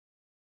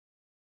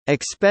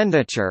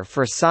Expenditure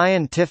for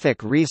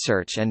scientific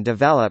research and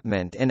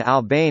development in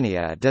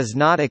Albania does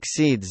not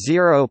exceed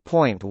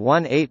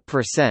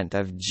 0.18%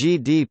 of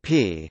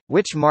GDP,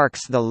 which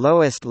marks the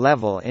lowest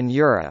level in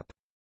Europe.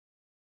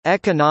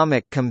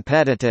 Economic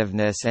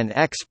competitiveness and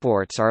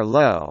exports are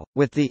low,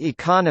 with the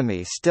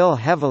economy still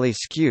heavily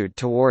skewed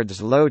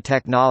towards low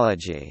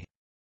technology.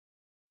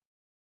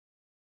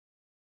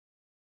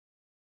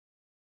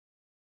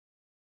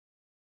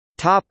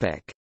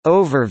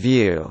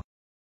 Overview.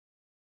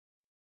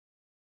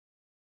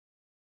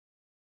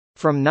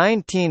 From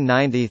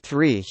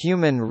 1993,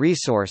 human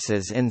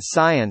resources in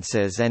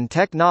sciences and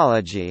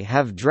technology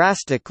have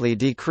drastically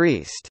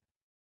decreased.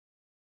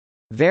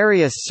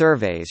 Various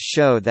surveys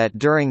show that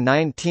during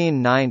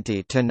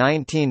 1990 to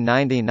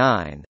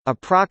 1999,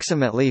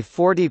 approximately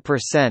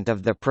 40%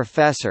 of the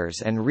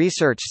professors and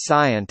research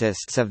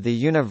scientists of the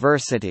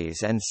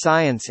universities and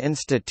science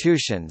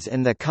institutions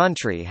in the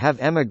country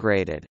have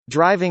emigrated.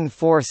 Driving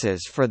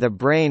forces for the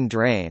brain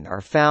drain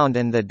are found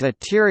in the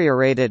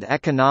deteriorated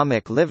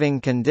economic living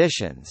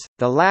conditions,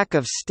 the lack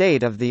of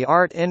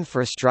state-of-the-art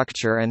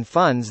infrastructure and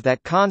funds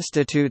that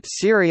constitute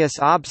serious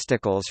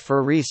obstacles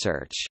for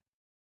research.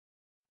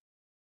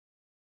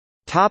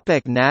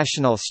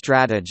 National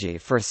Strategy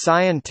for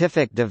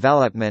Scientific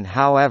Development.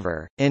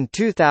 However, in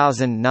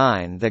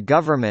 2009 the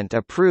government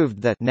approved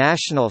the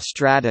National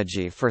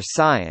Strategy for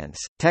Science,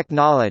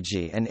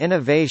 Technology and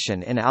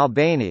Innovation in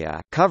Albania,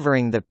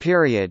 covering the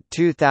period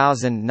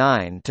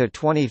 2009 to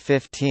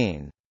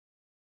 2015.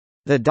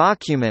 The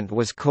document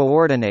was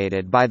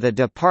coordinated by the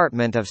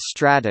Department of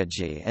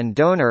Strategy and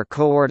Donor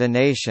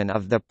Coordination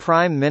of the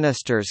Prime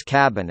Minister's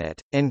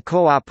Cabinet, in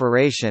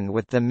cooperation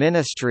with the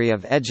Ministry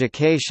of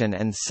Education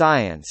and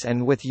Science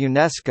and with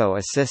UNESCO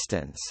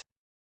assistance.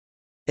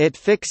 It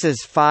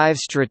fixes 5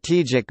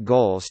 strategic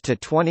goals to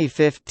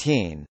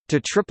 2015,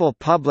 to triple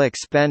public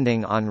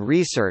spending on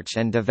research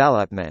and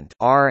development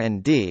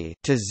 (R&D)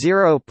 to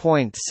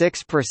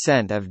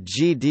 0.6% of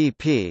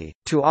GDP,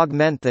 to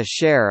augment the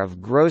share of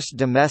gross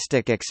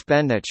domestic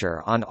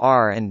expenditure on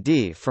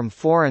R&D from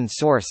foreign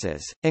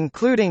sources,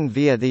 including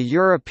via the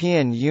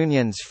European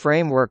Union's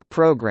framework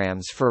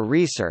programs for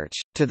research,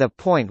 to the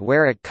point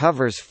where it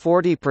covers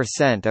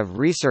 40% of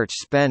research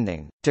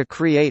spending, to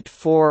create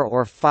 4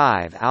 or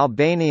 5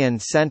 Albanian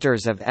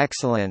centers of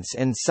excellence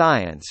in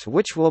science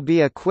which will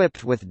be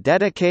equipped with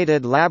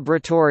dedicated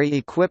laboratory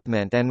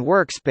equipment and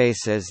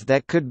workspaces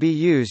that could be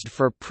used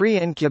for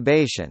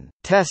pre-incubation,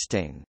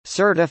 testing,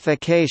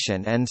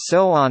 certification and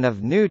so on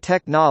of new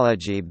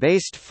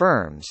technology-based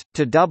firms,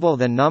 to double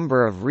the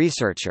number of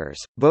researchers,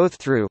 both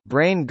through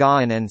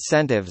brain-gain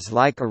incentives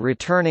like a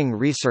returning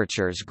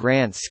researchers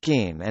grant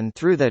scheme and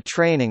through the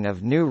training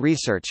of new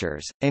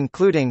researchers,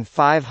 including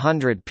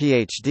 500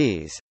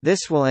 PhDs.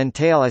 This will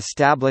entail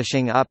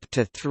establishing up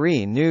to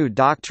 3 new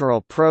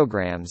doctoral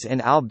programs in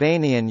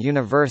Albanian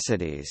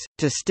universities,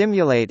 to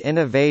stimulate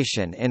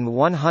innovation in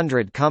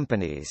 100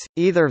 companies,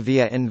 either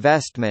via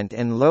investment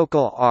in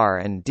local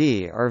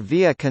R&D or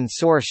via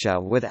consortia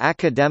with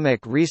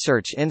academic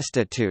research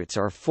institutes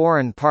or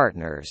foreign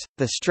partners.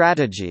 The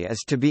strategy is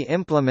to be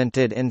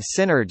implemented in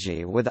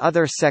synergy with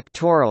other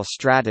sectoral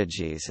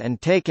strategies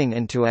and taking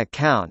into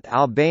account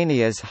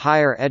Albania's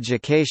higher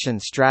education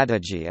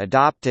strategy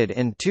adopted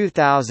in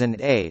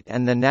 2008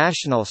 and the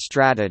National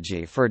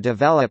Strategy for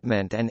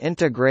Development and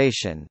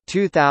Integration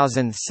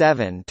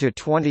 2007 to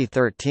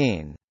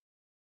 2013.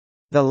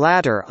 The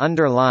latter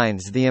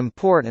underlines the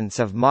importance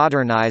of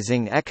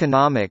modernizing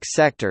economic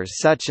sectors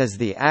such as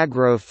the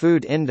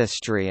agro-food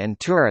industry and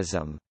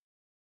tourism.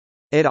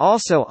 It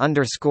also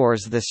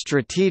underscores the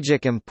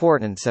strategic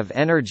importance of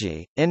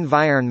energy,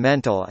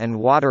 environmental and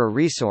water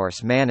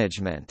resource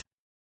management.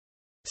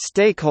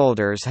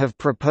 Stakeholders have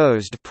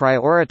proposed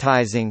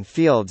prioritizing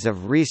fields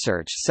of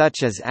research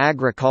such as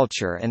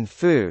agriculture and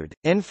food,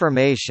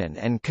 information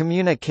and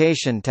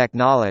communication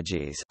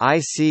technologies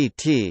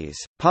 (ICTs),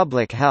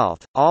 public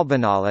health,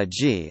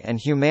 albanology and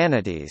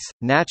humanities,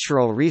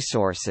 natural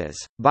resources,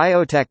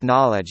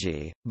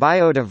 biotechnology,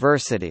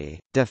 biodiversity,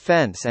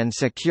 defense and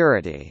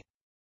security.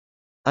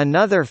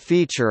 Another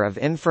feature of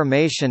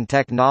information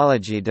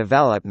technology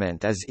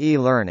development is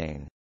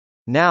e-learning.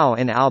 Now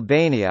in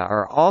Albania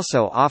are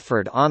also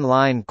offered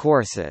online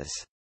courses.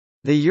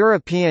 The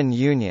European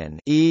Union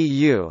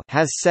 (EU)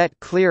 has set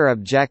clear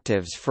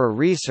objectives for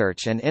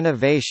research and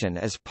innovation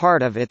as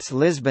part of its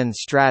Lisbon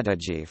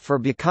strategy for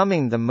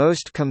becoming the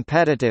most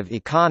competitive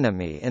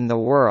economy in the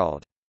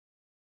world.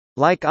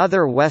 Like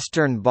other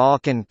Western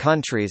Balkan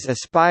countries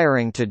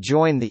aspiring to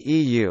join the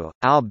EU,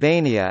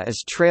 Albania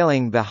is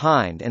trailing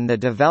behind in the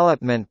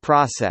development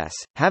process,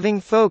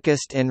 having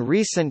focused in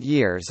recent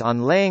years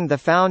on laying the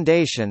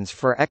foundations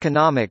for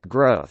economic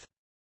growth.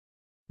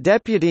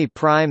 Deputy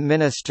Prime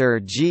Minister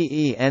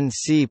Genc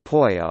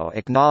Poyo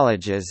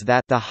acknowledges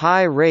that the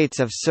high rates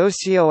of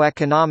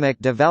socio-economic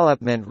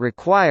development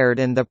required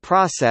in the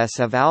process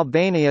of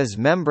Albania's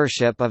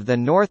membership of the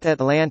North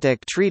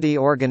Atlantic Treaty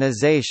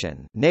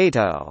Organization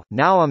 (NATO),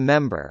 now a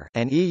member,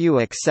 and EU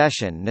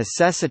accession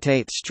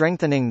necessitate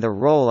strengthening the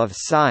role of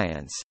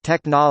science,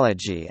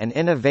 technology and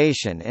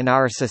innovation in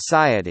our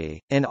society.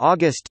 In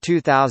August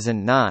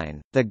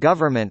 2009, the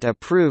government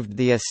approved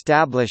the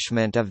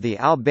establishment of the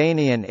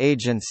Albanian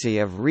Agency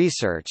of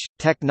Research,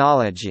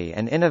 Technology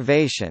and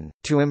Innovation,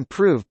 to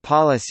improve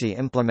policy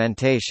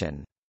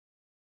implementation.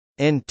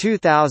 In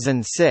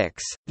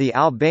 2006, the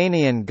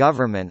Albanian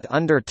government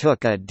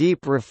undertook a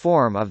deep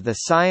reform of the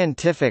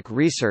scientific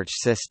research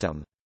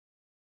system.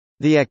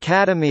 The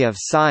Academy of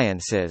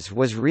Sciences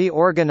was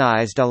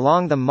reorganized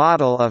along the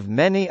model of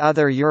many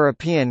other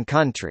European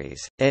countries.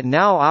 It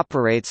now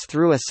operates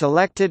through a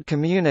selected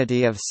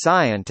community of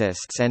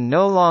scientists and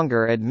no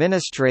longer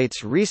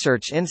administrates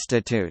research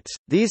institutes,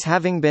 these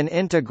having been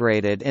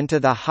integrated into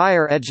the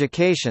higher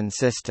education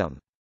system.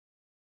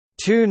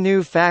 Two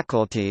new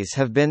faculties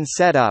have been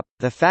set up,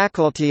 the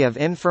Faculty of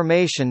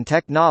Information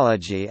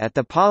Technology at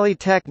the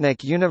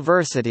Polytechnic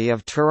University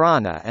of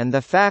Tirana and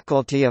the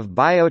Faculty of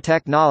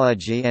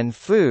Biotechnology and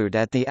Food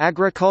at the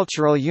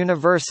Agricultural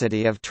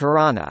University of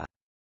Tirana.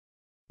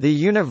 The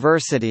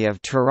University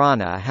of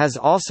Tirana has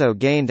also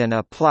gained an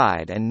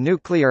Applied and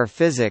Nuclear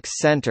Physics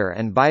Center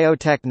and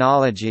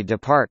Biotechnology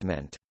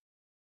Department.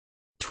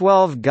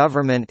 12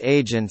 government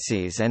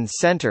agencies and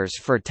centers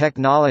for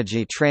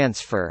technology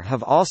transfer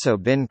have also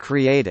been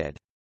created.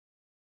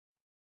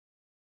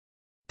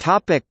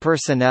 Topic: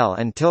 personnel.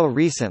 Until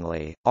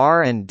recently,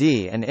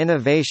 R&D and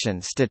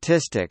innovation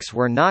statistics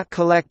were not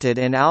collected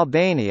in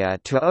Albania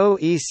to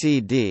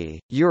OECD,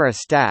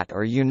 Eurostat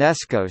or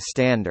UNESCO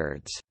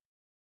standards.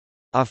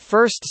 A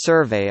first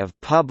survey of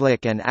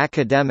public and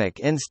academic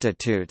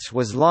institutes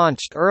was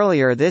launched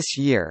earlier this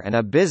year and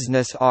a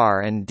business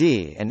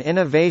R&D and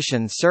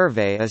innovation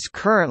survey is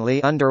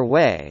currently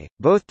underway,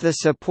 both the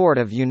support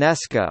of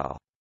UNESCO.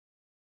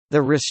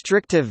 The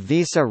restrictive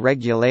visa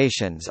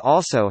regulations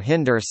also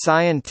hinder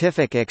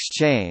scientific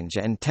exchange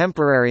and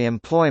temporary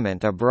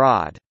employment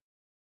abroad.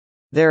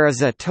 There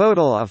is a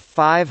total of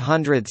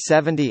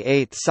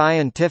 578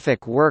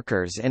 scientific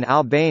workers in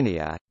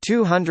Albania,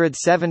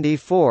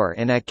 274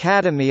 in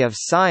Academy of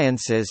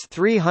Sciences,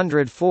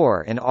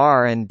 304 in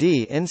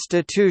R&D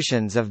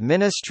institutions of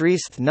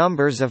ministries.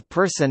 Numbers of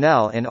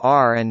personnel in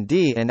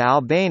R&D in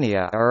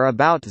Albania are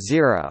about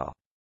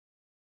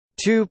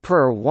 0.2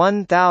 per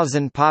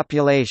 1,000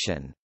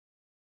 population.